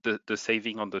 and the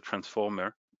saving on the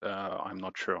transformer, I'm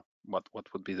not sure what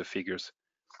would be the figures.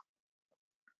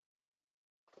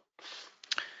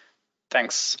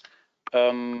 Thanks.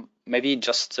 Maybe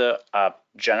just a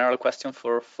general question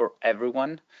for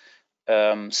everyone.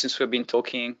 Since we've been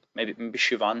talking, maybe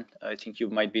Siobhan, I think you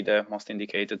might be the most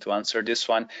indicated to answer this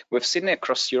one. We've seen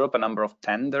across Europe a number of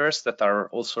tenders that are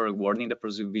also rewarding the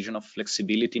provision of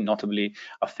flexibility. Notably,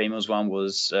 a famous one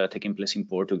was taking place in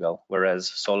Portugal, whereas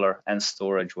solar and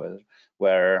storage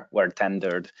were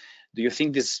tendered. Do you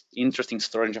think this interesting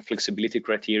storage and flexibility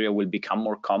criteria will become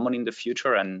more common in the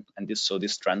future, and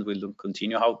this trend will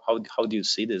continue? How do you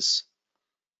see this?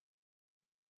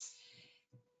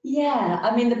 Yeah,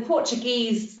 I mean, the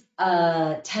Portuguese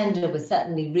tender was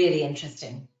certainly really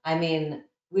interesting. I mean,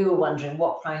 we were wondering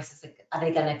what prices are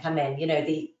they going to come in? You know,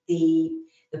 the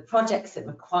projects that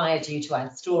required you to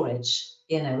add storage,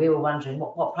 you know, we were wondering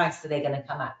what price are they going to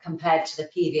come at compared to the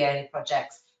PV only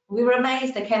projects. We were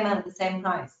amazed they came out at the same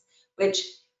price, which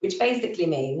basically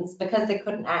means because they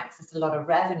couldn't access a lot of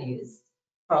revenues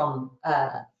from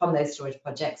those storage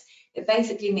projects, it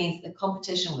basically means the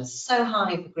competition was so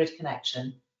high for grid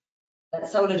connection that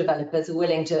solar developers are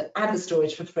willing to add the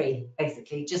storage for free,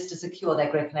 basically, just to secure their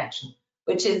grid connection,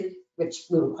 which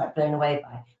we were quite blown away by.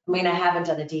 I mean, I haven't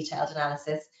done a detailed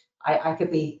analysis. I could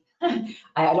be, I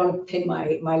don't want to pin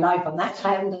my life on that.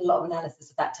 I haven't done a lot of analysis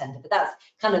of that tender, but that's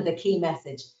kind of the key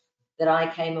message that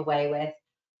I came away with.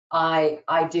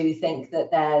 I do think that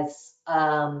there's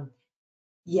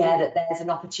that there's an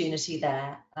opportunity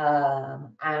there,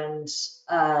 and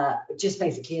just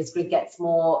basically as grid gets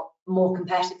more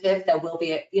competitive, there will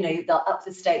be they'll up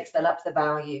the stakes, they'll up the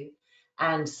value,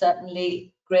 and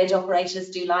certainly grid operators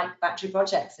do like battery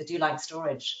projects, they do like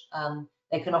storage.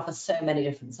 They can offer so many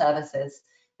different services.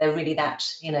 They're really that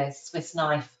Swiss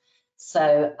knife.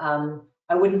 So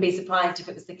I wouldn't be surprised if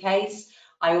it was the case.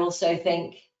 I also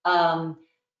think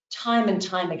time and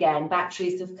time again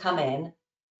batteries have come in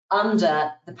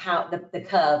under the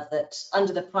curve, that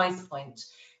under the price point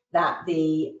that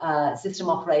the system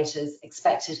operators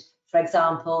expected. For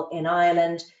example, in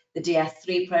Ireland, the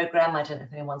DS3 program, I don't know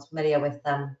if anyone's familiar with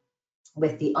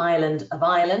the island of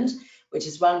Ireland, which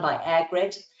is run by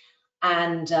EirGrid,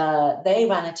 and they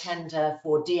ran a tender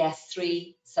for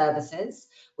DS3 services,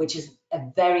 which is a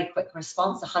very quick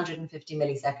response, 150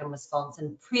 millisecond response,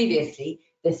 and previously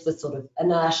this was sort of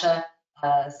inertia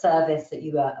service that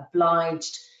you were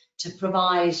obliged to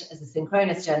provide as a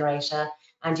synchronous generator,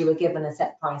 and you were given a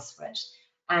set price for it.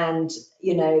 And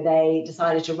they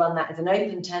decided to run that as an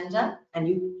open tender, and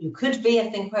you could be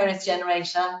a synchronous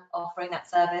generator offering that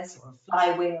service, or a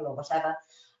flywheel or whatever.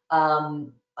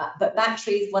 But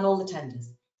batteries won all the tenders,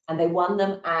 and they won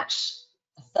them at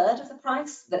a third of the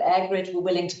price that EirGrid were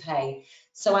willing to pay.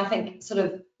 So I think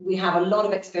we have a lot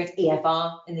of experience.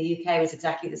 EFR in the UK was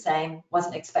exactly the same.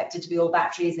 Wasn't expected to be all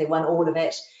batteries. They won all of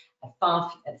it at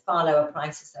far lower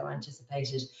prices than were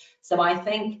anticipated. So I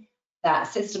think that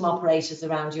system operators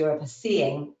around Europe are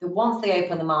seeing that once they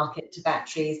open the market to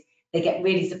batteries, they get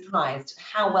really surprised at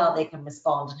how well they can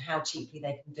respond and how cheaply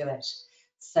they can do it.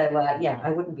 So I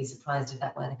wouldn't be surprised if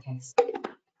that were the case.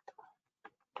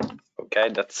 Okay,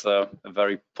 that's a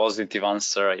very positive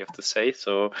answer, I have to say.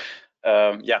 So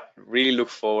really look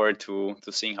forward to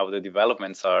seeing how the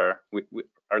developments are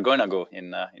going to go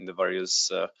in the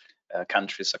various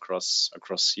countries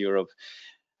across Europe.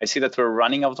 I see that we're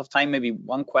running out of time. Maybe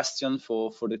one question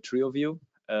for the three of you,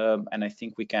 and I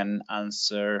think we can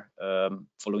answer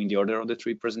following the order of the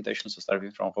three presentations, so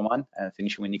starting from Roman and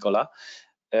finishing with Nicolas.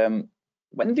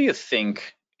 When do you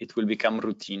think it will become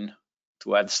routine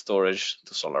to add storage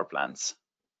to solar plants?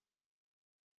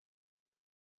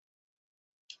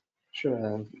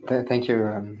 Sure, thank you,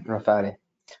 Raffaele.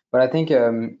 But I think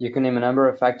you can name a number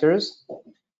of factors.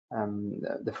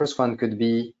 The first one could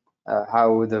be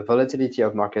how the volatility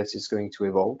of markets is going to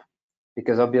evolve,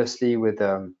 because obviously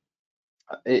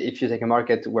if you take a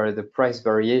market where the price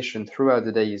variation throughout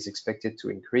the day is expected to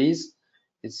increase,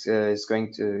 it's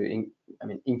going to,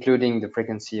 including the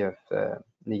frequency of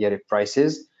negative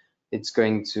prices, it's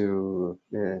going to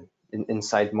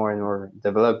incite more and more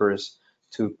developers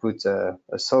to put a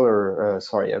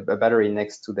battery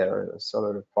next to their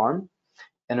solar farm.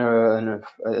 And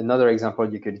another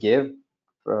example you could give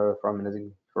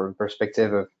from a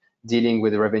perspective of dealing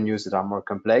with revenues that are more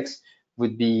complex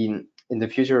would be, in the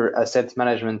future, asset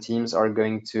management teams are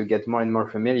going to get more and more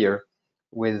familiar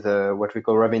with what we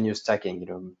call revenue stacking,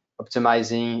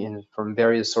 optimizing from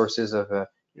various sources of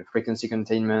frequency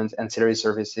containment, ancillary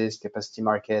services, capacity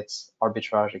markets,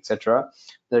 arbitrage, etc.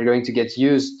 They're going to get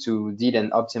used to deal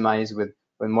and optimize with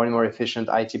more and more efficient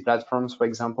IT platforms, for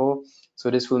example.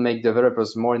 So this will make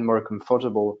developers more and more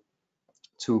comfortable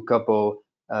to couple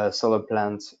solar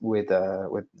plants with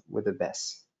the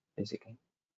BESS, basically.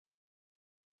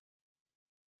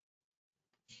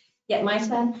 Yeah, my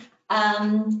turn.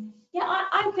 Yeah,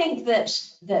 I think that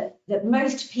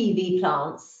most PV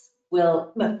plants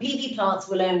will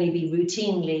only be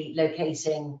routinely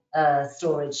locating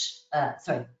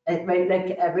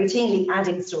routinely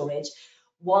adding storage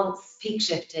once peak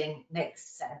shifting makes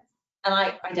sense. And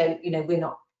I don't, we're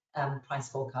not price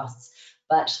forecasts,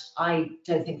 but I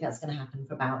don't think that's going to happen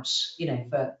for about,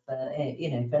 for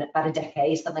about a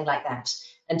decade, something like that,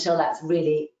 until that's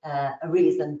really a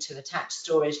reason to attach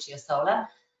storage to your solar.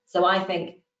 So I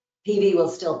think PV will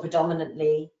still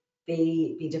predominantly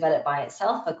be developed by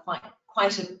itself for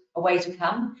quite a way to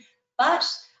come. But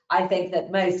I think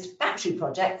that most battery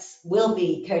projects will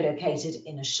be co-located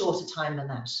in a shorter time than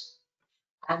that.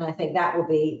 And I think that will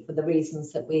be for the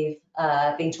reasons that we've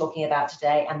been talking about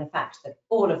today, and the fact that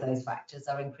all of those factors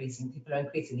are increasing. People are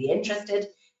increasingly interested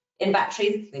in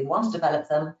batteries, they want to develop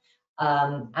them,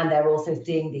 and they're also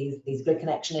seeing these grid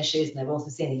connection issues, and they're also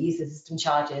seeing the user system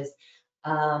charges.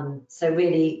 So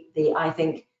really, I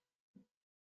think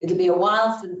it'll be a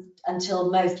while until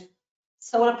most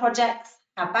solar projects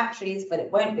have batteries, but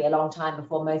it won't be a long time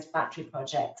before most battery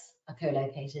projects are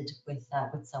co-located with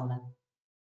solar.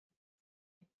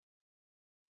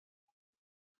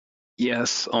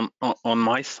 Yes, on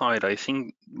my side, I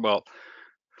think, well,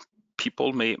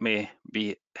 people may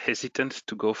be hesitant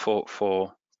to go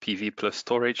for PV plus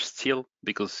storage still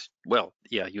because, well,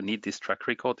 yeah, you need this track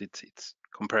record. It's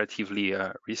comparatively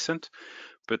recent,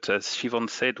 but as Siobhan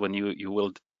said, when you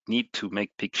will need to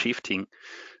make peak shifting.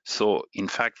 So in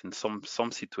fact, in some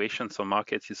situations, some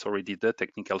markets, it's already the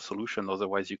technical solution.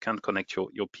 Otherwise, you can't connect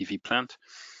your PV plant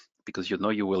because you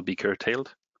will be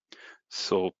curtailed.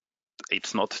 So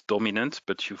it's not dominant,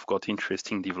 but you've got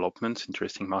interesting developments,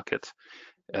 interesting markets.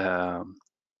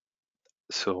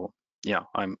 So yeah,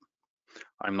 I'm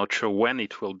not sure when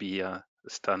it will be a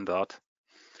standard,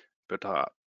 but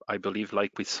I believe,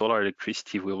 like with solar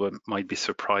electricity, we might be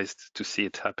surprised to see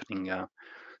it happening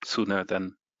sooner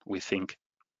than we think.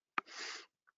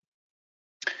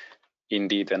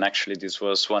 Indeed, and actually this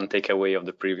was one takeaway of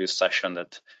the previous session,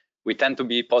 that we tend to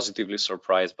be positively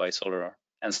surprised by solar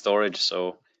and storage.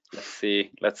 So let's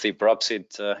see, perhaps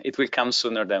it will come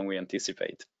sooner than we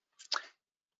anticipate.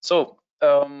 So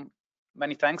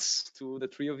many thanks to the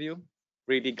three of you.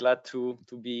 Really glad to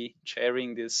be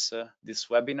chairing this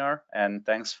webinar, and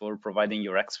thanks for providing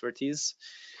your expertise.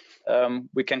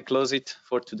 We can close it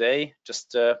for today.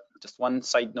 Just one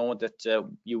side note that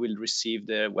you will receive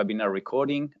the webinar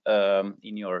recording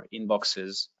in your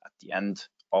inboxes at the end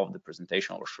of the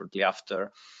presentation or shortly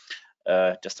after.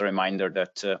 Just a reminder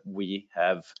that we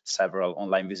have several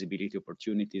online visibility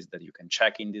opportunities that you can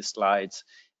check in these slides,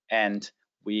 and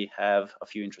we have a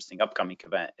few interesting upcoming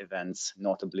events,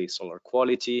 notably Solar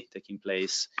Quality, taking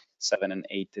place 7 and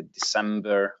 8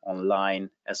 December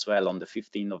online. As well, on the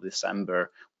 15th of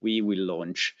December, we will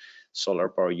launch Solar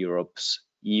Power Europe's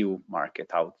EU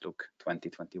Market Outlook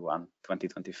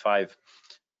 2021-2025.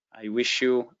 I wish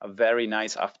you a very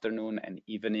nice afternoon and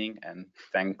evening, and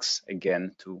thanks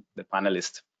again to the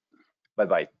panelists.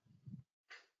 Bye-bye.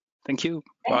 Thank you.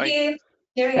 Thank Bye. you.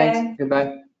 Cheerio. Thanks.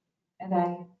 Goodbye.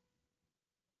 Bye-bye.